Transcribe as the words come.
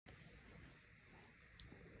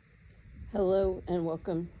Hello and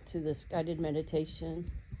welcome to this guided meditation.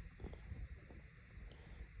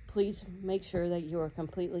 Please make sure that you are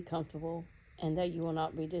completely comfortable and that you will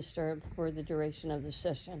not be disturbed for the duration of the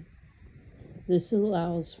session. This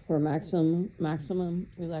allows for maximum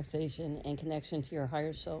relaxation and connection to your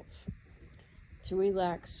higher self. To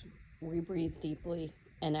relax, we breathe deeply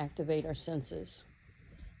and activate our senses.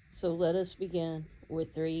 So let us begin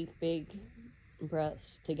with 3 big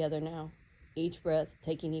breaths together now. Each breath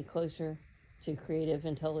taking you closer to creative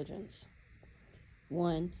intelligence.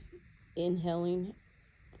 1. Inhaling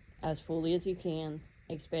as fully as you can,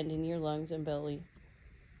 expanding your lungs and belly,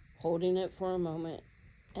 holding it for a moment,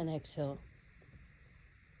 and exhale.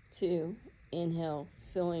 2. Inhale,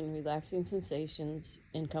 feeling relaxing sensations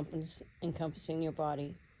encompassing your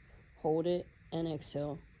body, hold it, and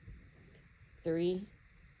exhale. 3.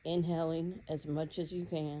 Inhaling as much as you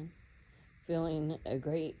can, feeling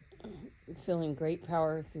great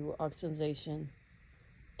power through oxygenation,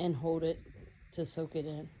 and hold it to soak it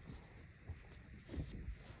in.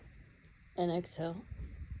 And exhale.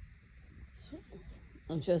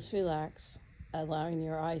 And just relax, allowing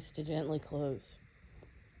your eyes to gently close,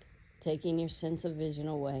 taking your sense of vision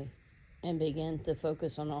away, and begin to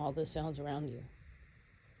focus on all the sounds around you.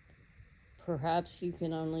 Perhaps you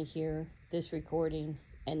can only hear this recording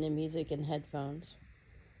and the music in headphones,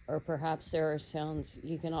 or perhaps there are sounds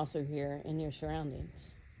you can also hear in your surroundings.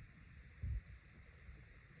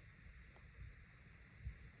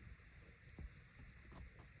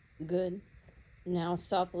 Good. Now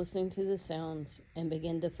stop listening to the sounds and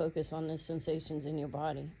begin to focus on the sensations in your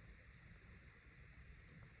body.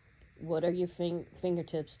 What are your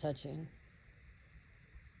fingertips touching?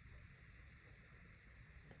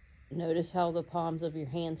 Notice how the palms of your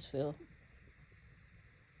hands feel.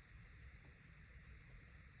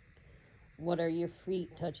 What are your feet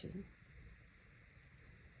touching?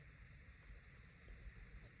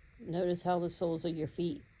 Notice how the soles of your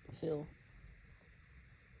feet feel.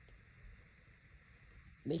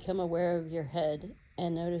 Become aware of your head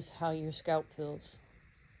and notice how your scalp feels.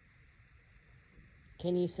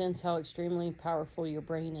 Can you sense how extremely powerful your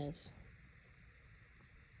brain is?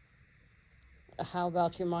 How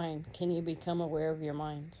about your mind? Can you become aware of your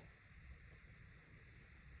mind?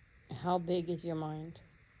 How big is your mind?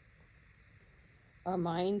 Our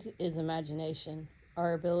mind is imagination.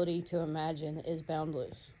 Our ability to imagine is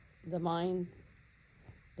boundless. The mind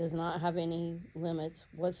does not have any limits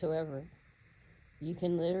whatsoever. You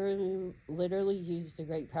can literally use the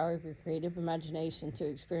great power of your creative imagination to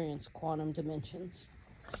experience quantum dimensions.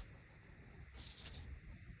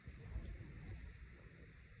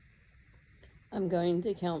 I'm going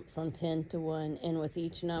to count from 10 to 1, and with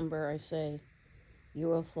each number I say, you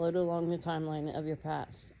will float along the timeline of your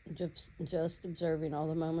past, just observing all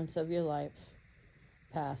the moments of your life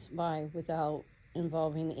pass by without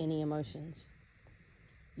involving any emotions.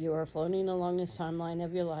 You are floating along this timeline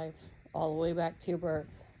of your life, all the way back to your birth,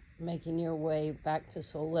 making your way back to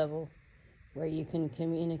soul level, where you can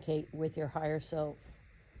communicate with your higher self,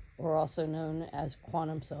 or also known as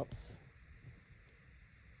quantum self.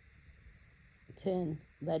 10.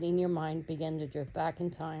 Letting your mind begin to drift back in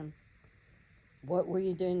time. What were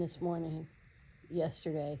you doing this morning,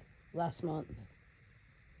 yesterday, last month?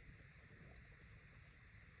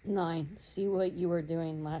 9. See what you were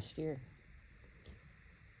doing last year.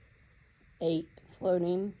 8.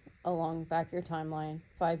 Floating along back your timeline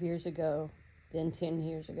 5 years ago, then 10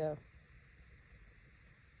 years ago.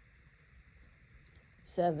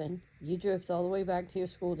 7. You drift all the way back to your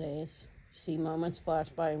school days. See moments flash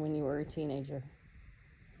by when you were a teenager.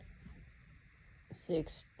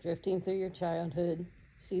 6. Drifting through your childhood.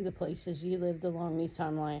 See the places you lived along these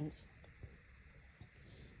timelines.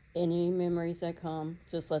 Any memories that come,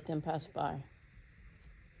 just let them pass by.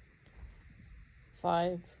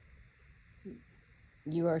 5.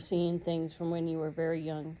 You are seeing things from when you were very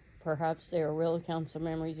young. Perhaps they are real accounts of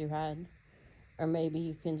memories you had, or maybe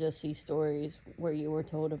you can just see stories where you were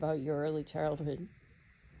told about your early childhood.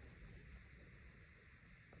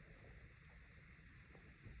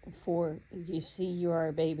 4. You see you are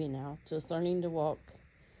a baby now, just learning to walk.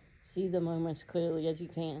 See the moments clearly as you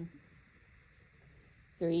can.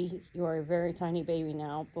 3. You are a very tiny baby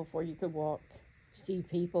now, before you could walk. See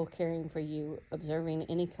people caring for you, observing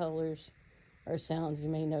any colors or sounds you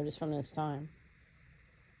may notice from this time.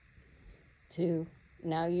 2.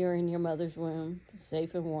 Now you're in your mother's womb,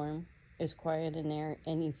 safe and warm. It's quiet in there,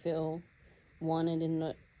 and you feel wanted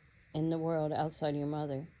in the world outside your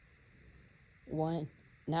mother. 1.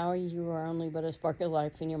 Now you are only but a spark of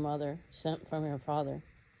life in your mother, sent from your father.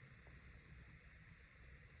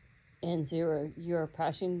 And 0, you are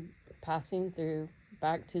passing through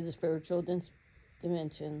back to the spiritual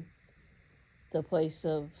dimension, the place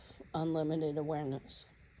of unlimited awareness.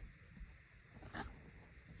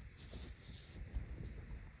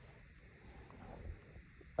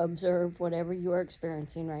 Observe whatever you are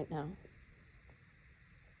experiencing right now.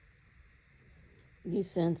 You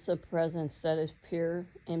sense a presence that is pure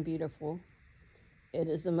and beautiful. It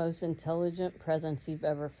is the most intelligent presence you've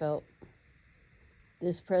ever felt.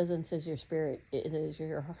 This presence is your spirit. It is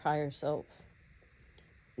your higher self.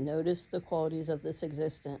 Notice the qualities of this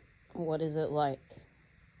existence. What is it like?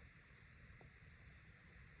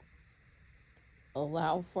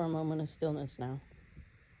 Allow for a moment of stillness now.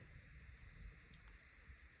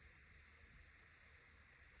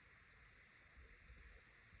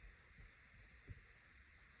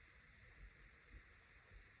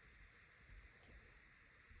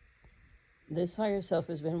 This higher self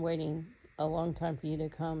has been waiting a long time for you to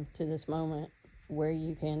come to this moment where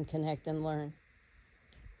you can connect and learn.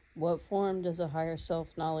 What form does a higher self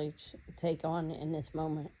knowledge take on in this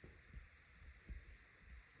moment?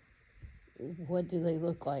 What do they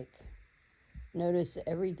look like? Notice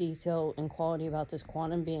every detail and quality about this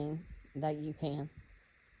quantum being that you can.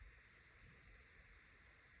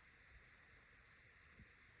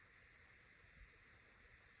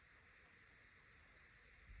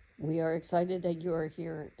 We are excited that you are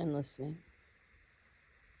here and listening.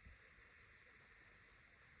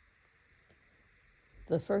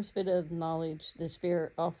 The first bit of knowledge the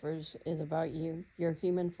Spirit offers is about you, your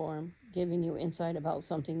human form, giving you insight about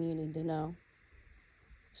something you need to know.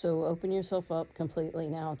 So open yourself up completely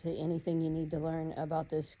now to anything you need to learn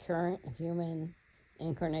about this current human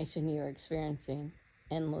incarnation you're experiencing,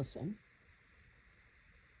 and listen.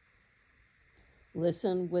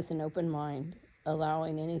 Listen with an open mind,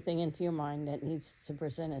 allowing anything into your mind that needs to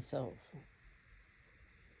present itself.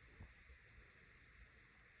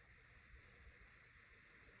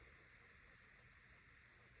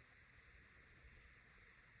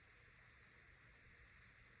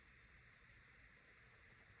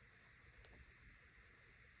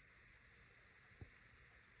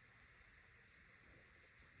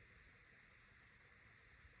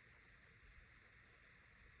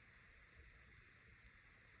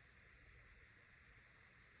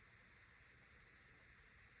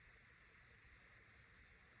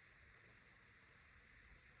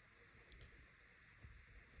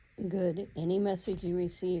 Good. Any message you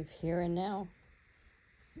receive here and now,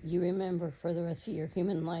 you remember for the rest of your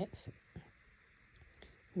human life.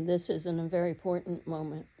 This is a very important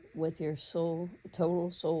moment with your soul,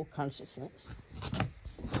 total soul consciousness.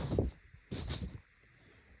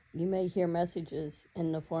 You may hear messages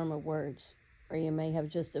in the form of words, or you may have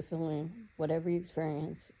just a feeling. Whatever you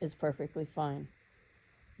experience is perfectly fine.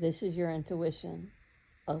 This is your intuition.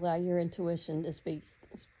 Allow your intuition to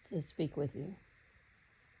speak with you.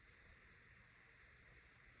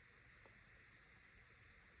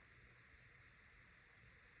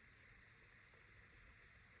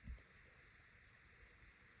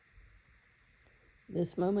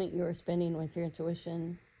 This moment you are spending with your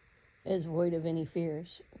intuition is void of any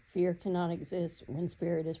fears. Fear cannot exist when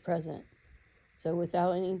spirit is present. So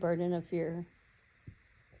without any burden of fear,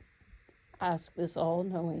 ask this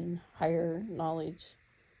all-knowing higher knowledge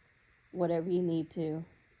whatever you need to,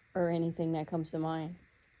 or anything that comes to mind.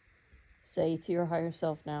 Say to your higher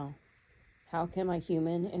self now, how can my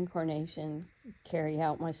human incarnation carry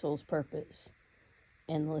out my soul's purpose?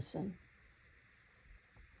 And listen.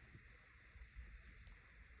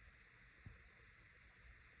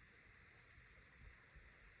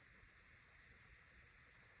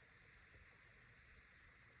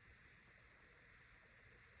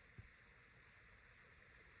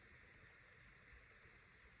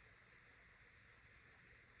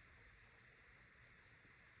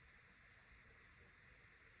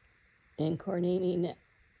 Incarnating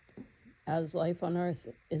as life on earth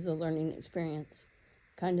is a learning experience,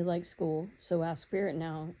 kind of like school. So ask Spirit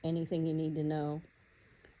now anything you need to know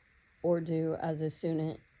or do as a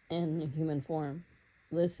student in human form.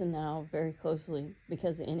 Listen now very closely,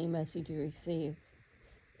 because any message you receive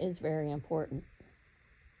is very important.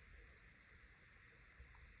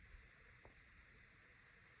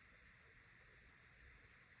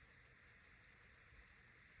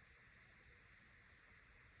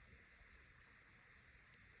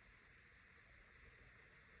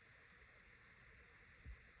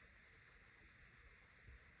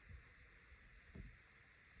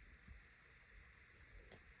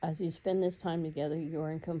 As you spend this time together, you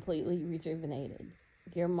are completely rejuvenated.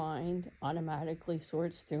 Your mind automatically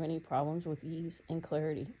sorts through any problems with ease and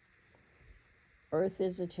clarity. Earth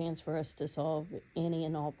is a chance for us to solve any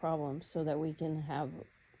and all problems so that we can have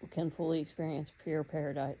can fully experience pure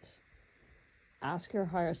paradise. Ask your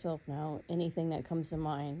higher self now anything that comes to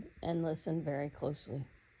mind and listen very closely.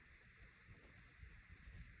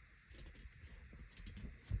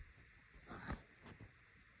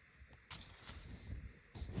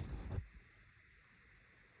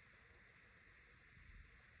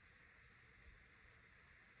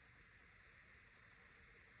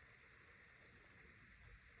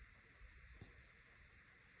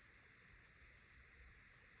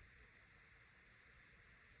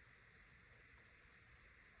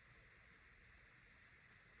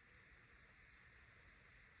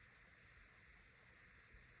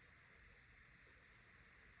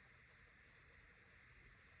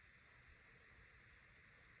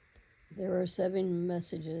 There are 7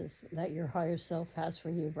 messages that your higher self has for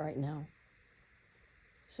you right now.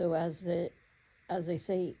 So as they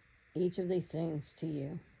say each of these things to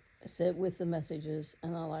you, sit with the messages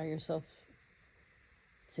and allow yourself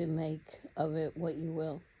to make of it what you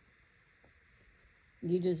will.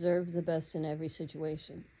 You deserve the best in every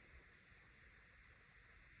situation.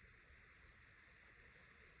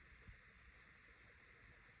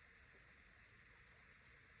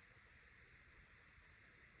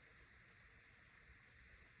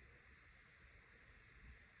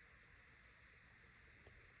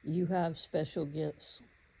 You have special gifts.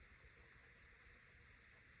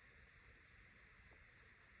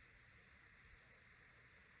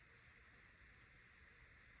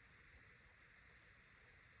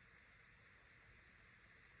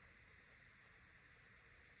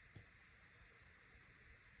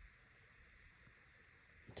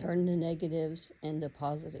 Turn the negatives into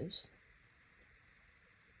positives.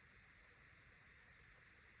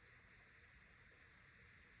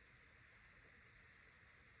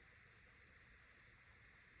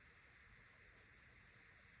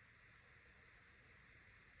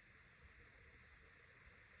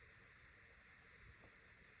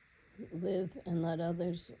 Live and let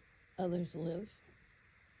others live.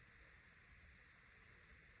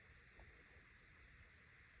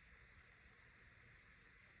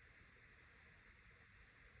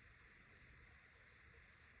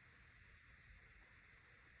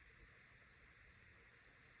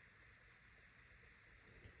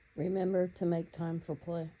 Remember to make time for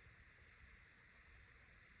play.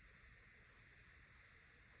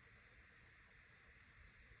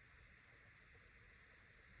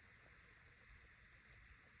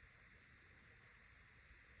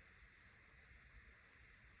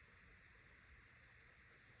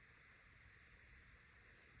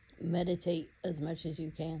 Meditate as much as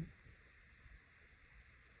you can.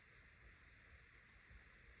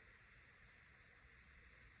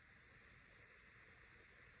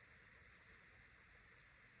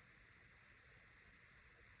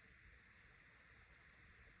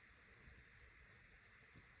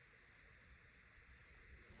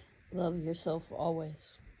 Love yourself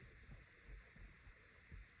always.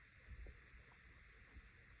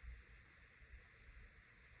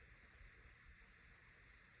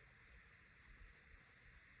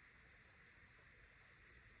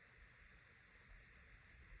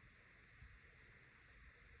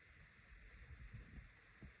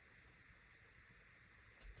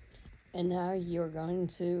 And now you're going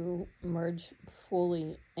to merge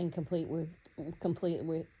fully and completely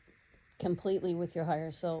with your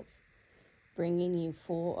higher self, bringing you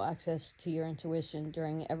full access to your intuition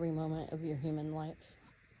during every moment of your human life.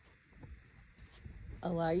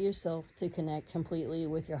 Allow yourself to connect completely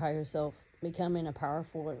with your higher self, becoming a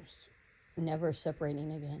powerful force, never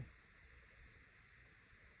separating again.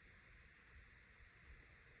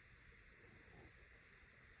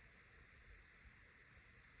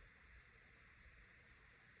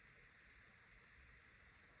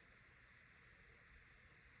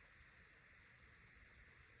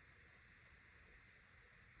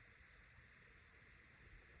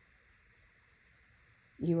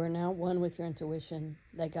 You are now one with your intuition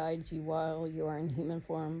that guides you while you are in human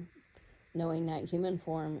form, knowing that human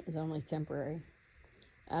form is only temporary.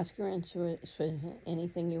 Ask your intuition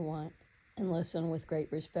anything you want and listen with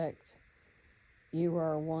great respect. You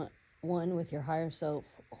are one with your higher self,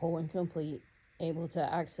 whole and complete, able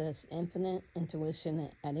to access infinite intuition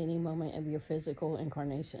at any moment of your physical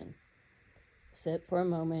incarnation. Sit for a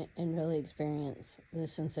moment and really experience the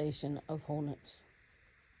sensation of wholeness.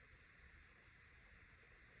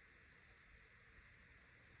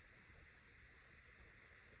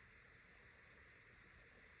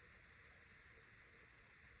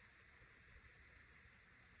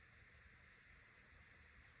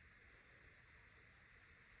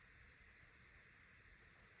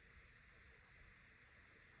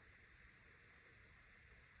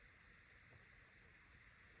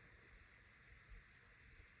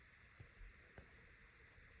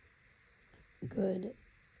 Good.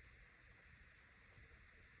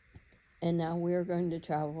 And now we are going to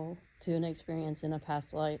travel to an experience in a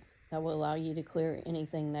past life that will allow you to clear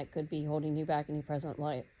anything that could be holding you back in your present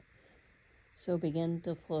life. So begin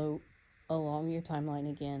to float along your timeline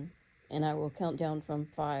again, and I will count down from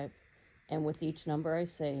 5, and with each number I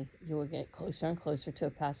say, you will get closer and closer to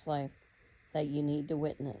a past life that you need to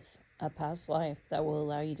witness, a past life that will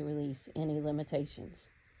allow you to release any limitations.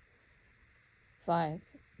 5,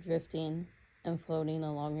 drifting and floating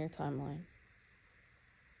along your timeline.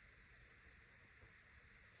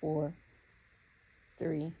 4,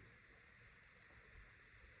 3,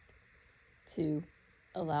 2,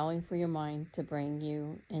 allowing for your mind to bring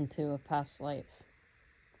you into a past life.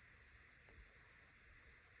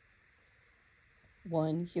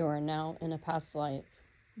 1, you are now in a past life.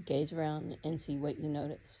 Gaze around and see what you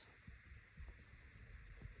notice.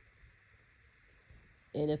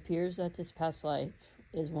 It appears that this past life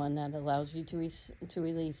is one that allows you to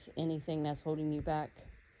release anything that's holding you back,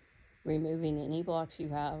 removing any blocks you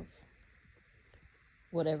have.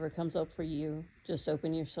 Whatever comes up for you, just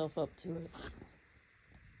open yourself up to it.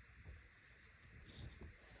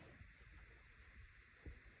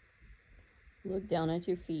 Look down at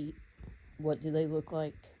your feet. What do they look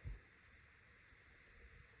like?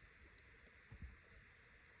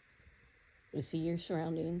 See your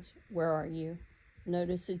surroundings. Where are you?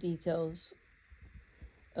 Notice the details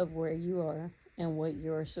of where you are and what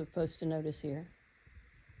you are supposed to notice here.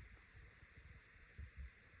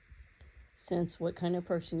 Sense what kind of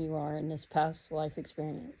person you are in this past life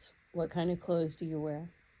experience. What kind of clothes do you wear?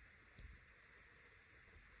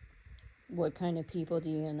 What kind of people do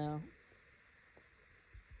you know?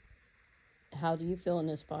 How do you feel in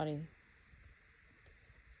this body?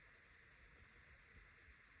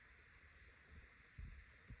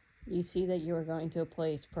 You see that you are going to a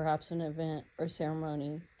place, perhaps an event or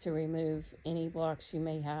ceremony, to remove any blocks you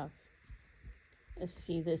may have.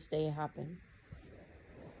 See this day happen.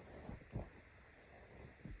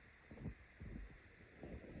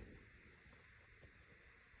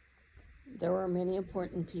 There are many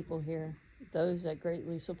important people here, those that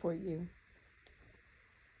greatly support you.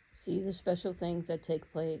 See the special things that take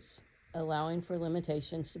place, allowing for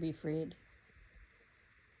limitations to be freed.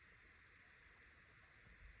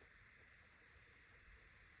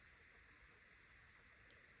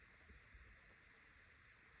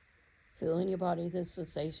 Feel in your body the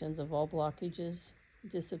sensations of all blockages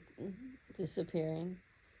disappearing.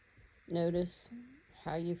 Notice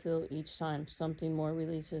how you feel each time something more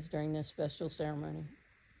releases during this special ceremony.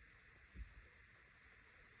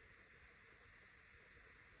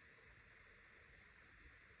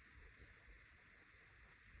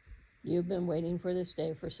 You've been waiting for this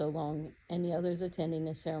day for so long, and the others attending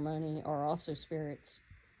this ceremony are also spirits,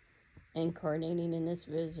 incarnating in this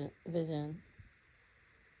vision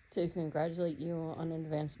to congratulate you on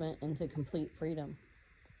advancement into complete freedom.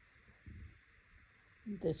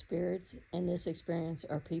 The spirits in this experience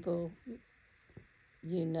are people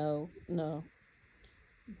you know,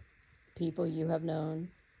 people you have known,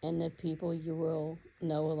 and the people you will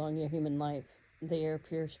know along your human life. They are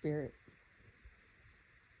pure spirit.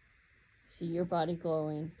 See your body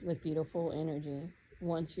glowing with beautiful energy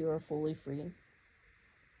once you are fully free.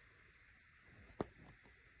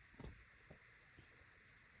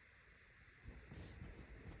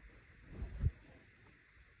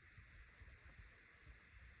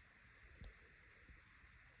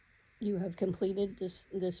 You have completed this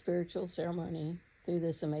spiritual ceremony through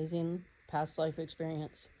this amazing past life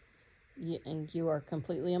experience, and you are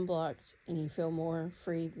completely unblocked, and you feel more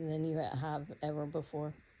free than you have ever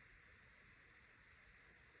before.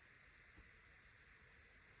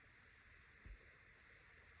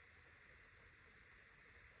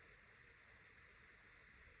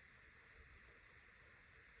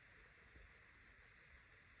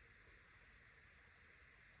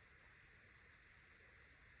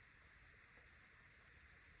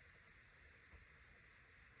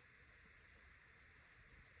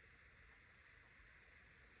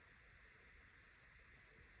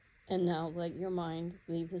 And now let your mind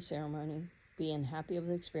leave the ceremony, being happy of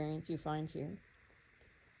the experience you find here.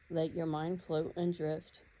 Let your mind float and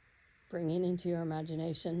drift, bringing into your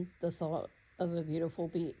imagination the thought of a beautiful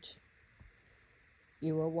beach.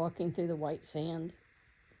 You are walking through the white sand.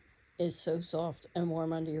 It is so soft and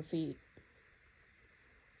warm under your feet.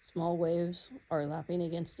 Small waves are lapping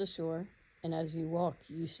against the shore, and as you walk,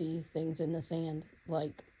 you see things in the sand,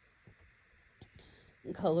 like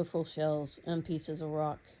colorful shells and pieces of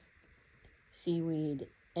rock, seaweed,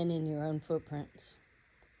 and in your own footprints.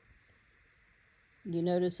 You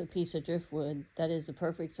notice a piece of driftwood that is the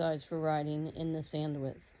perfect size for riding in the sand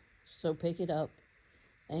with. So pick it up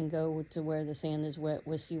and go to where the sand is wet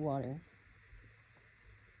with seawater.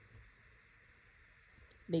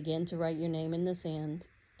 Begin to write your name in the sand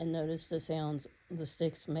and notice the sounds the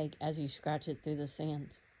sticks make as you scratch it through the sand.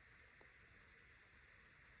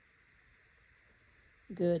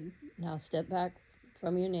 Good. Now step back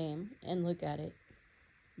from your name and look at it.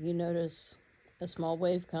 You notice a small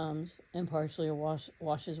wave comes and partially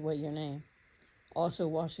washes away your name, also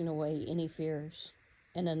washing away any fears.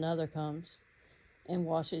 And another comes and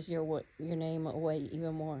washes your name away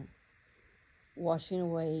even more, washing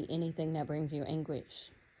away anything that brings you anguish.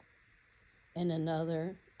 And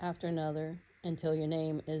another after another until your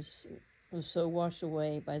name is so washed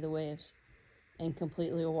away by the waves and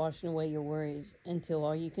completely washing away your worries until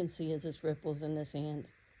all you can see is its ripples in the sand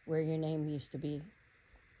where your name used to be.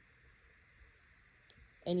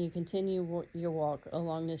 And you continue your walk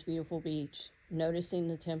along this beautiful beach, noticing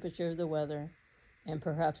the temperature of the weather and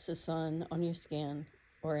perhaps the sun on your skin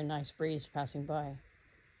or a nice breeze passing by.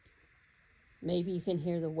 Maybe you can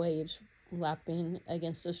hear the waves lapping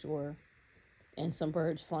against the shore and some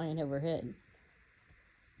birds flying overhead.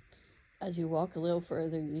 As you walk a little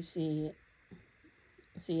further, you see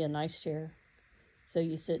a nice chair, so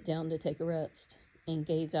you sit down to take a rest and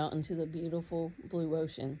gaze out into the beautiful blue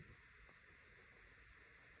ocean.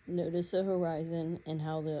 Notice the horizon and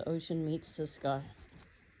how the ocean meets the sky.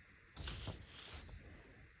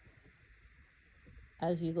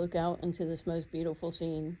 As you look out into this most beautiful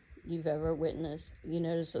scene you've ever witnessed, you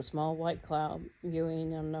notice a small white cloud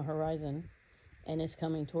viewing on the horizon, and it's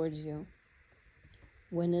coming towards you.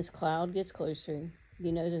 When this cloud gets closer,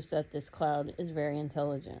 you notice that this cloud is very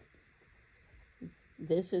intelligent.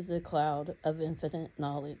 This is a cloud of infinite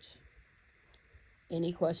knowledge.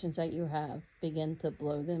 Any questions that you have, begin to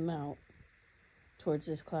blow them out towards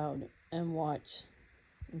this cloud and watch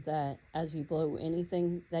that as you blow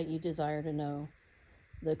anything that you desire to know,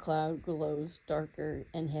 the cloud glows darker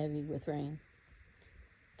and heavy with rain.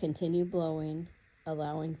 Continue blowing,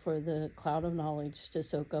 allowing for the cloud of knowledge to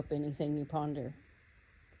soak up anything you ponder.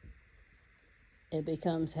 It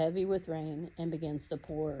becomes heavy with rain and begins to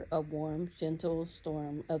pour a warm, gentle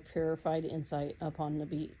storm of purified insight upon the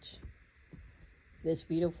beach. This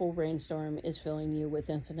beautiful rainstorm is filling you with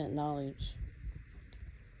infinite knowledge.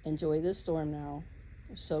 Enjoy this storm now.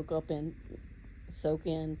 Soak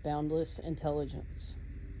in boundless intelligence.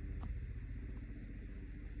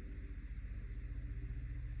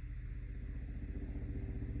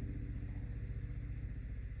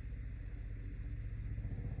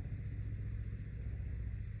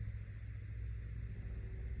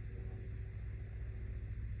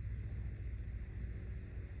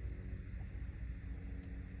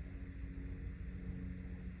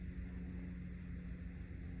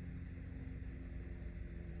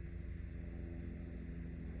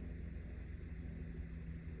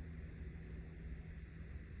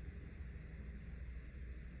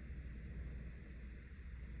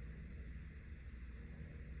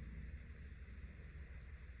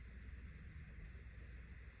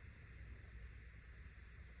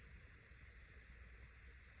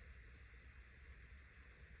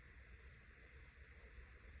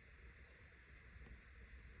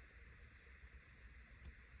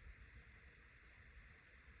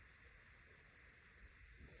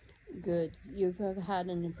 Good. You've had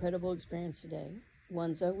an incredible experience today,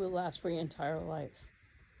 ones that will last for your entire life.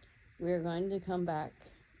 We are going to come back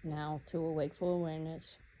now to a wakeful awareness,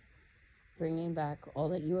 bringing back all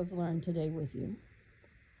that you have learned today with you.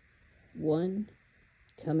 1,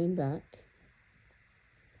 coming back.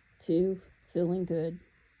 2, feeling good.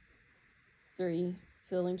 3,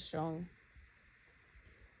 feeling strong.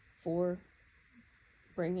 4,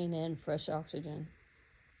 bringing in fresh oxygen.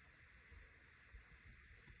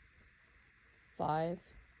 5,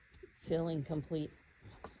 feeling complete.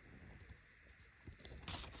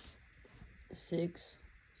 6,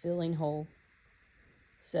 feeling whole.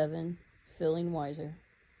 7, feeling wiser.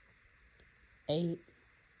 8,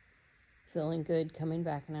 feeling good, coming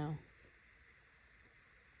back now.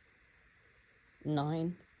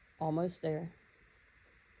 9, almost there.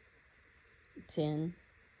 10,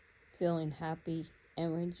 feeling happy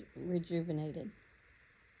and rejuvenated.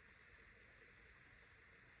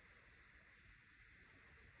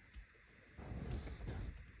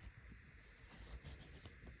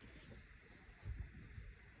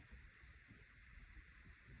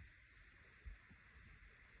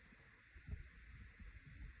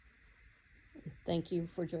 Thank you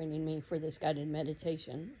for joining me for this guided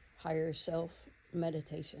meditation, higher self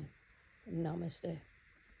meditation. Namaste.